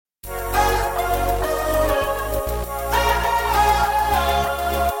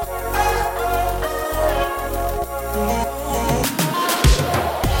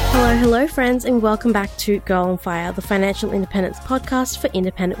Hello friends, and welcome back to Girl on Fire, the financial independence podcast for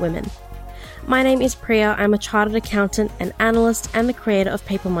independent women. My name is Priya. I'm a chartered accountant and analyst and the creator of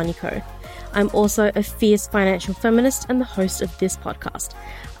Paper Money Co. I'm also a fierce financial feminist and the host of this podcast.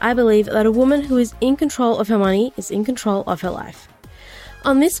 I believe that a woman who is in control of her money is in control of her life.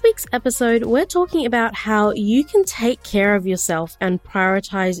 On this week's episode, we're talking about how you can take care of yourself and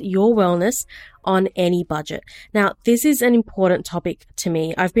prioritize your wellness on any budget. Now, this is an important topic to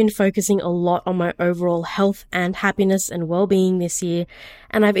me. I've been focusing a lot on my overall health and happiness and well-being this year,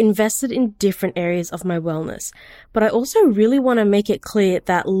 and I've invested in different areas of my wellness. But I also really want to make it clear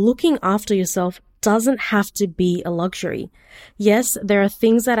that looking after yourself doesn't have to be a luxury. Yes, there are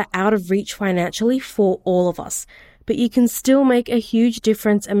things that are out of reach financially for all of us, but you can still make a huge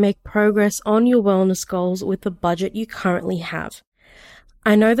difference and make progress on your wellness goals with the budget you currently have.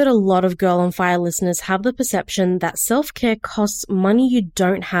 I know that a lot of Girl on Fire listeners have the perception that self-care costs money you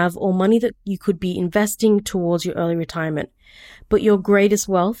don't have or money that you could be investing towards your early retirement. But your greatest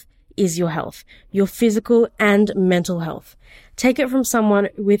wealth is your health, your physical and mental health. Take it from someone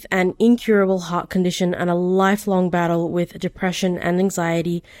with an incurable heart condition and a lifelong battle with depression and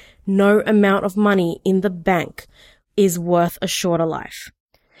anxiety. No amount of money in the bank is worth a shorter life.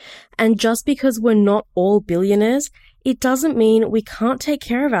 And just because we're not all billionaires, it doesn't mean we can't take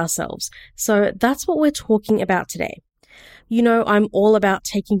care of ourselves. So that's what we're talking about today. You know, I'm all about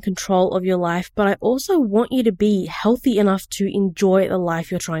taking control of your life, but I also want you to be healthy enough to enjoy the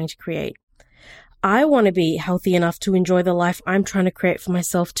life you're trying to create. I want to be healthy enough to enjoy the life I'm trying to create for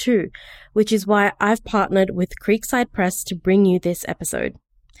myself too, which is why I've partnered with Creekside Press to bring you this episode.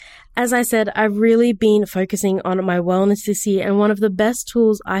 As I said, I've really been focusing on my wellness this year, and one of the best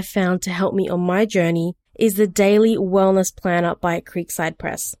tools I've found to help me on my journey is the Daily Wellness Planner by Creekside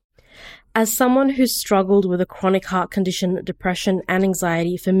Press. As someone who's struggled with a chronic heart condition, depression, and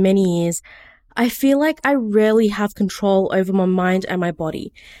anxiety for many years, I feel like I rarely have control over my mind and my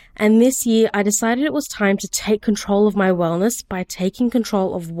body. And this year, I decided it was time to take control of my wellness by taking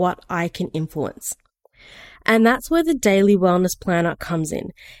control of what I can influence. And that's where the Daily Wellness Planner comes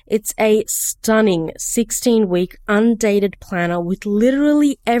in. It's a stunning 16-week undated planner with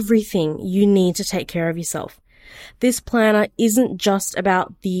literally everything you need to take care of yourself. This planner isn't just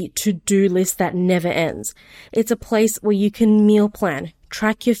about the to-do list that never ends. It's a place where you can meal plan,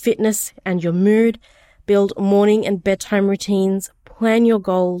 track your fitness and your mood, build morning and bedtime routines, plan your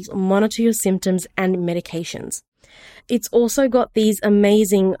goals, monitor your symptoms and medications. It's also got these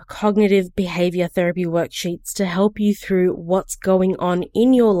amazing cognitive behavior therapy worksheets to help you through what's going on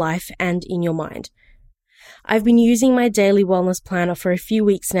in your life and in your mind. I've been using my Daily Wellness Planner for a few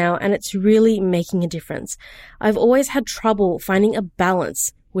weeks now, and it's really making a difference. I've always had trouble finding a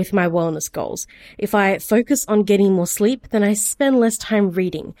balance with my wellness goals. If I focus on getting more sleep, then I spend less time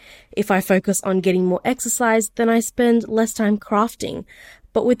reading. If I focus on getting more exercise, then I spend less time crafting.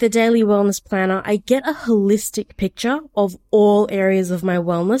 But with the Daily Wellness Planner, I get a holistic picture of all areas of my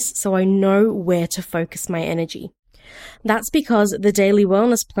wellness, so I know where to focus my energy. That's because the Daily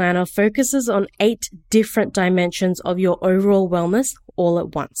Wellness Planner focuses on 8 different dimensions of your overall wellness all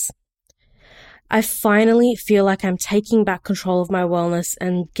at once. I finally feel like I'm taking back control of my wellness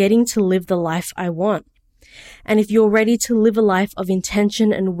and getting to live the life I want. And if you're ready to live a life of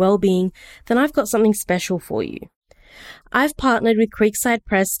intention and well-being, then I've got something special for you. I've partnered with Creekside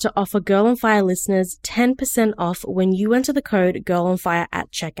Press to offer Girl on Fire listeners 10% off when you enter the code GIRLONFIRE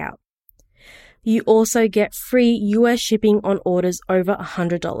at checkout. You also get free US shipping on orders over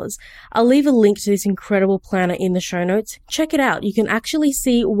 $100. I'll leave a link to this incredible planner in the show notes. Check it out. You can actually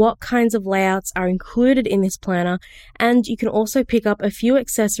see what kinds of layouts are included in this planner, and you can also pick up a few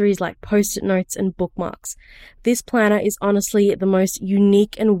accessories like post-it notes and bookmarks. This planner is honestly the most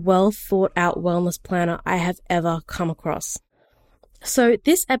unique and well thought out wellness planner I have ever come across. So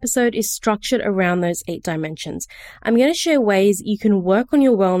this episode is structured around those 8 dimensions. I'm going to share ways you can work on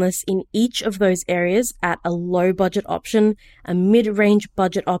your wellness in each of those areas at a low budget option, a mid-range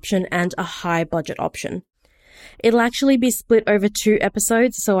budget option, and a high budget option. It'll actually be split over 2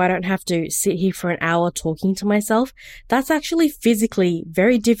 episodes, so I don't have to sit here for an hour talking to myself. That's actually physically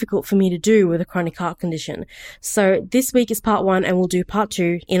very difficult for me to do with a chronic heart condition. So this week is part 1 and we'll do part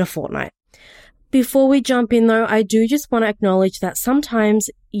 2 in a fortnight. Before we jump in though, I do just want to acknowledge that sometimes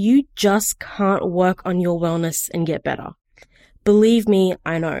you just can't work on your wellness and get better. Believe me,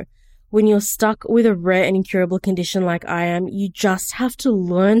 I know. When you're stuck with a rare and incurable condition like I am, you just have to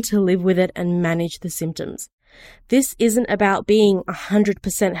learn to live with it and manage the symptoms. This isn't about being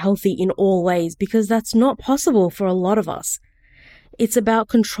 100% healthy in all ways, because that's not possible for a lot of us. It's about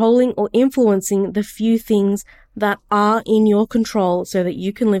controlling or influencing the few things that are in your control so that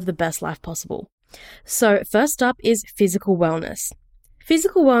you can live the best life possible. So first up is physical wellness.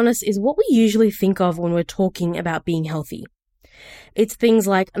 Physical wellness is what we usually think of when we're talking about being healthy. It's things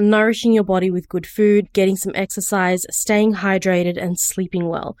like nourishing your body with good food, getting some exercise, staying hydrated, and sleeping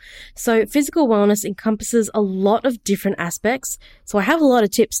well. So physical wellness encompasses a lot of different aspects, so I have a lot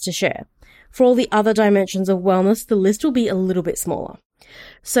of tips to share. For all the other dimensions of wellness, the list will be a little bit smaller.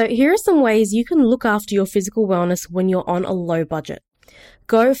 So here are some ways you can look after your physical wellness when you're on a low budget.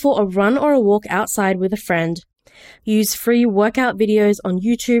 Go for a run or a walk outside with a friend. Use free workout videos on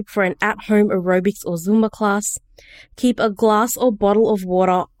YouTube for an at-home aerobics or Zumba class. Keep a glass or bottle of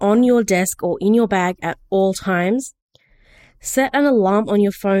water on your desk or in your bag at all times. Set an alarm on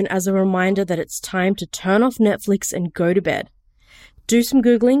your phone as a reminder that it's time to turn off Netflix and go to bed. Do some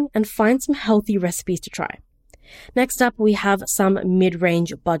Googling and find some healthy recipes to try. Next up, we have some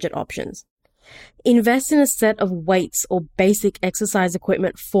mid-range budget options. Invest in a set of weights or basic exercise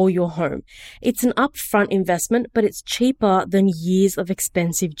equipment for your home. It's an upfront investment, but it's cheaper than years of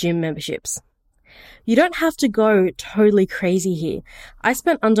expensive gym memberships. You don't have to go totally crazy here. I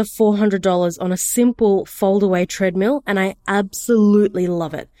spent under $400 on a simple fold-away treadmill, and I absolutely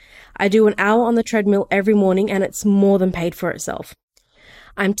love it. I do an hour on the treadmill every morning, and it's more than paid for itself.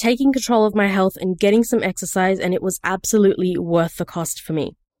 I'm taking control of my health and getting some exercise, and it was absolutely worth the cost for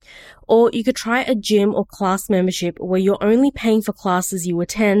me. Or you could try a gym or class membership where you're only paying for classes you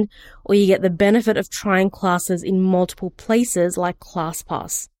attend, or you get the benefit of trying classes in multiple places like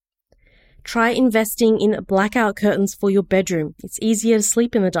ClassPass. Try investing in blackout curtains for your bedroom. It's easier to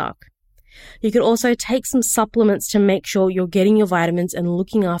sleep in the dark. You could also take some supplements to make sure you're getting your vitamins and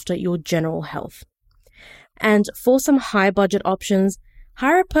looking after your general health. And for some high budget options,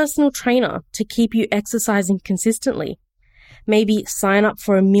 hire a personal trainer to keep you exercising consistently. Maybe sign up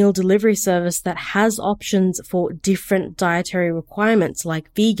for a meal delivery service that has options for different dietary requirements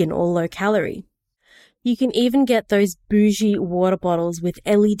like vegan or low calorie. You can even get those bougie water bottles with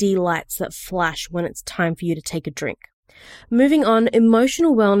LED lights that flash when it's time for you to take a drink. Moving on,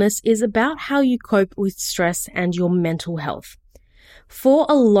 emotional wellness is about how you cope with stress and your mental health. For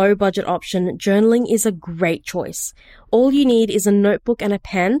a low budget option, journaling is a great choice. All you need is a notebook and a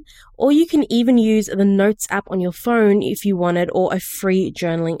pen, or you can even use the Notes app on your phone if you wanted, or a free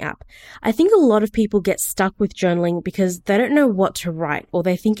journaling app. I think a lot of people get stuck with journaling because they don't know what to write, or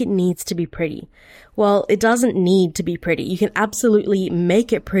they think it needs to be pretty. Well, it doesn't need to be pretty. You can absolutely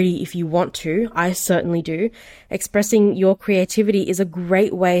make it pretty if you want to. I certainly do. Expressing your creativity is a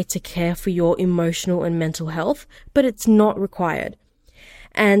great way to care for your emotional and mental health, but it's not required.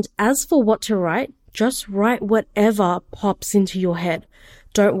 And as for what to write, just write whatever pops into your head.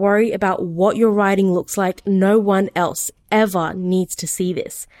 Don't worry about what your writing looks like. No one else ever needs to see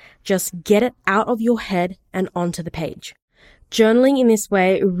this. Just get it out of your head and onto the page. Journaling in this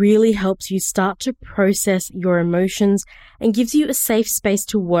way really helps you start to process your emotions and gives you a safe space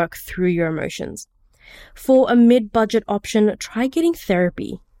to work through your emotions. For a mid-budget option, try getting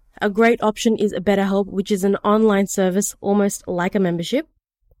therapy. A great option is BetterHelp, which is an online service almost like a membership.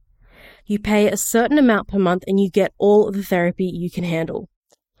 You pay a certain amount per month and you get all of the therapy you can handle.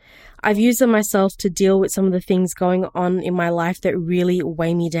 I've used them myself to deal with some of the things going on in my life that really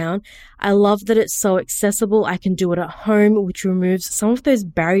weigh me down. I love that it's so accessible. I can do it at home, which removes some of those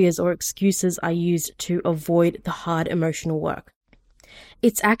barriers or excuses I used to avoid the hard emotional work.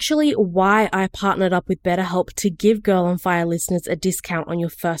 It's actually why I partnered up with BetterHelp to give Girl on Fire listeners a discount on your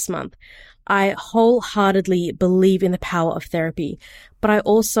first month. I wholeheartedly believe in the power of therapy, but I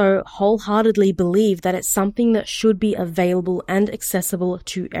also wholeheartedly believe that it's something that should be available and accessible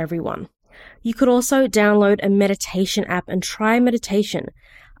to everyone. You could also download a meditation app and try meditation.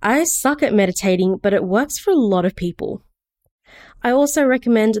 I suck at meditating, but it works for a lot of people. I also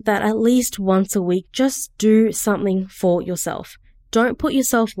recommend that at least once a week, just do something for yourself. Don't put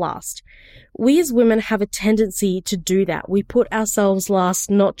yourself last. We as women have a tendency to do that. We put ourselves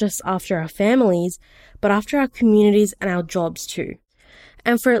last not just after our families, but after our communities and our jobs too.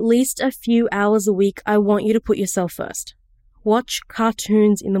 And for at least a few hours a week, I want you to put yourself first. Watch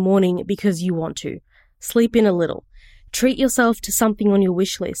cartoons in the morning because you want to. Sleep in a little. Treat yourself to something on your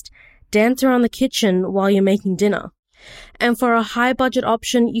wish list. Dance around the kitchen while you're making dinner. And for a high budget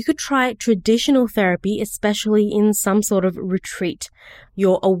option, you could try traditional therapy, especially in some sort of retreat.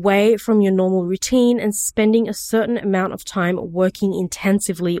 You're away from your normal routine and spending a certain amount of time working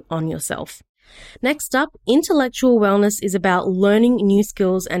intensively on yourself. Next up, intellectual wellness is about learning new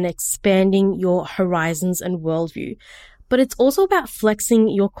skills and expanding your horizons and worldview. But it's also about flexing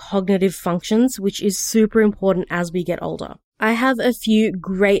your cognitive functions, which is super important as we get older. I have a few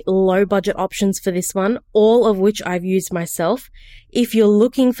great low budget options for this one, all of which I've used myself. If you're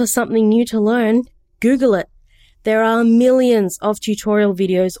looking for something new to learn, Google it. There are millions of tutorial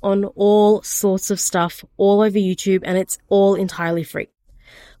videos on all sorts of stuff all over YouTube, and it's all entirely free.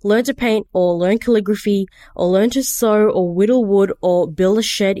 Learn to paint or learn calligraphy or learn to sew or whittle wood or build a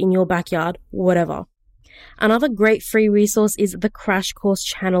shed in your backyard, whatever. Another great free resource is the Crash Course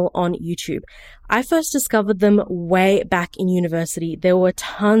channel on YouTube. I first discovered them way back in university. There were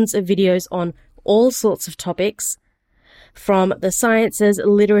tons of videos on all sorts of topics, from the sciences,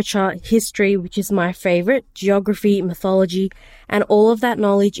 literature, history, which is my favorite, geography, mythology, and all of that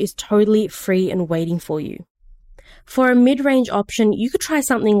knowledge is totally free and waiting for you. For a mid-range option, you could try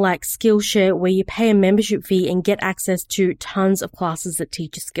something like Skillshare, where you pay a membership fee and get access to tons of classes that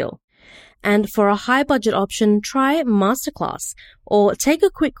teach a skill. And for a high budget option, try Masterclass or take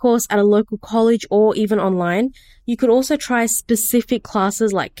a quick course at a local college or even online. You could also try specific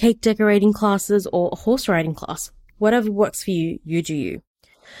classes like cake decorating classes or a horse riding class. Whatever works for you, you do you.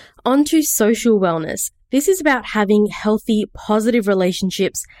 On to social wellness. This is about having healthy, positive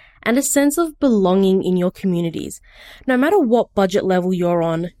relationships and a sense of belonging in your communities. No matter what budget level you're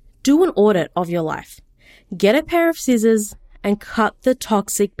on, do an audit of your life. Get a pair of scissors and cut the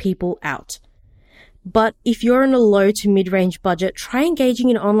toxic people out. But if you're in a low to mid-range budget, try engaging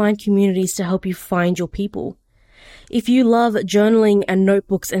in online communities to help you find your people. If you love journaling and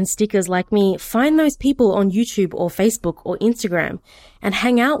notebooks and stickers like me, find those people on YouTube or Facebook or Instagram and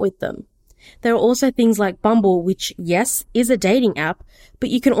hang out with them. There are also things like Bumble, which, yes, is a dating app,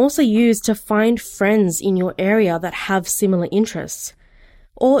 but you can also use to find friends in your area that have similar interests.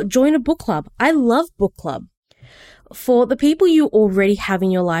 Or join a book club. I love book club. For the people you already have in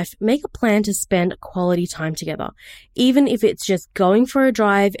your life, make a plan to spend quality time together. Even if it's just going for a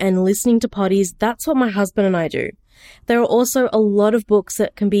drive and listening to poddies, that's what my husband and I do. There are also a lot of books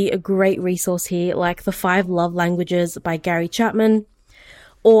that can be a great resource here, like The 5 Love Languages by Gary Chapman,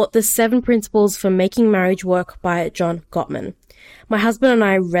 or The 7 Principles for Making Marriage Work by John Gottman. My husband and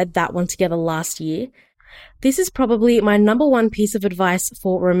I read that one together last year. This is probably my number one piece of advice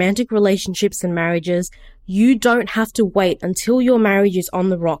for romantic relationships and marriages. You don't have to wait until your marriage is on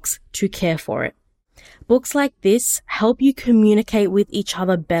the rocks to care for it. Books like this help you communicate with each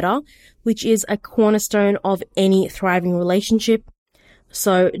other better, which is a cornerstone of any thriving relationship.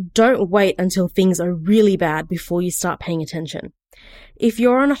 So don't wait until things are really bad before you start paying attention. If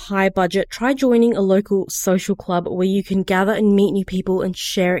you're on a high budget, try joining a local social club where you can gather and meet new people and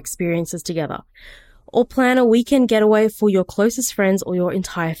share experiences together. Or plan a weekend getaway for your closest friends or your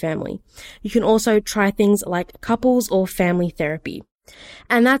entire family. You can also try things like couples or family therapy.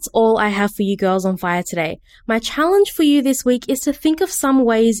 And that's all I have for you girls on fire today. My challenge for you this week is to think of some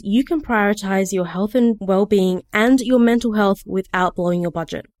ways you can prioritize your health and well-being and your mental health without blowing your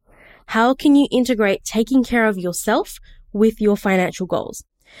budget. How can you integrate taking care of yourself with your financial goals?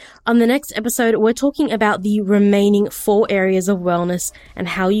 On the next episode, we're talking about the remaining 4 areas of wellness and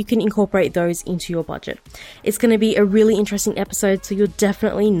how you can incorporate those into your budget. It's going to be a really interesting episode, so you're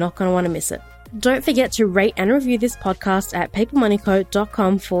definitely not going to want to miss it. Don't forget to rate and review this podcast at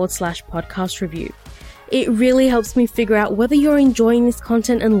papermoneyco.com/podcast review. It really helps me figure out whether you're enjoying this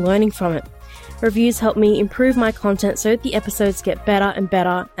content and learning from it. Reviews help me improve my content so that the episodes get better and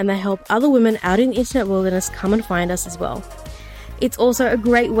better, and they help other women out in the internet wilderness come and find us as well. It's also a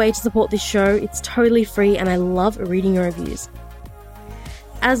great way to support this show. It's totally free and I love reading your reviews.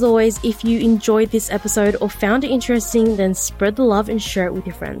 As always, if you enjoyed this episode or found it interesting, then spread the love and share it with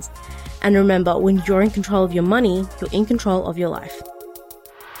your friends. And remember, when you're in control of your money, you're in control of your life.